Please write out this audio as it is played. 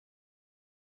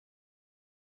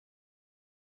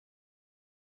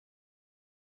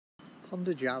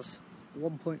Honda Jazz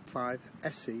 1.5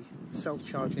 SE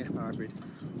self-charging hybrid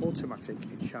automatic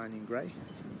in shining grey.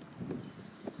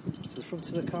 To the front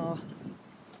of the car,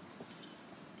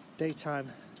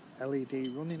 daytime LED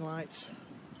running lights,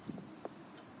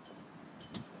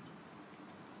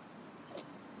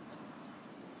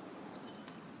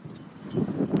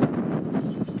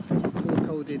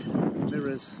 colour-coded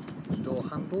mirrors, door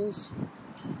handles,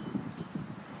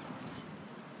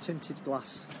 tinted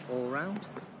glass all round,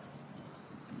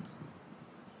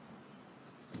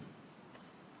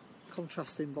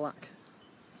 contrasting black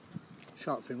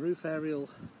shark fin roof aerial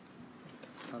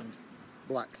and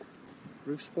black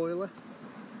roof spoiler,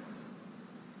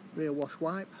 rear wash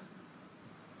wipe,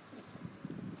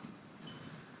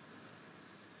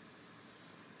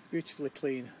 beautifully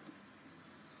clean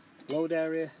load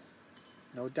area,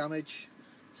 no damage,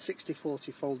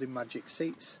 60/40 folding magic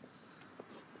seats,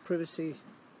 privacy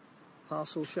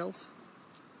parcel shelf.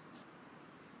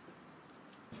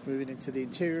 Moving into the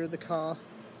interior of the car,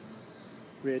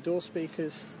 rear door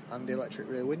speakers and electric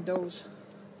rear windows,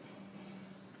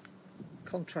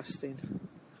 contrasting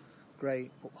grey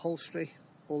upholstery,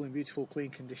 all in beautiful clean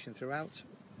condition throughout.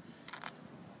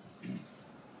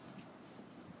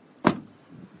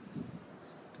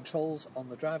 Controls on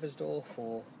the driver's door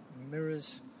for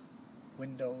mirrors,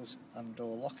 windows and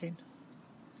door locking.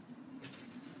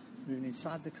 Moving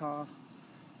inside the car,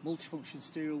 multifunction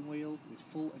steering wheel with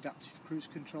full adaptive cruise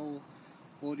control,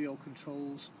 audio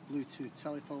controls, Bluetooth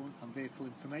telephone and vehicle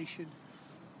information,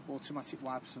 automatic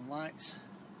wipers and lights,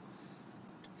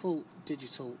 full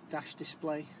digital dash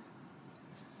display,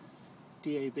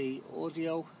 DAB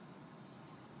audio,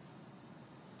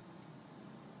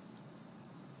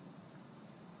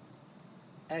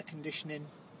 air conditioning,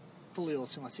 fully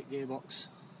automatic gearbox,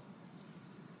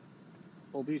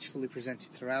 all beautifully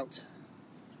presented throughout.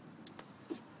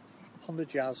 Honda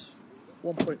Jazz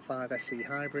 1.5 SE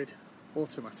hybrid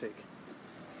automatic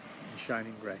in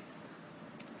shining grey.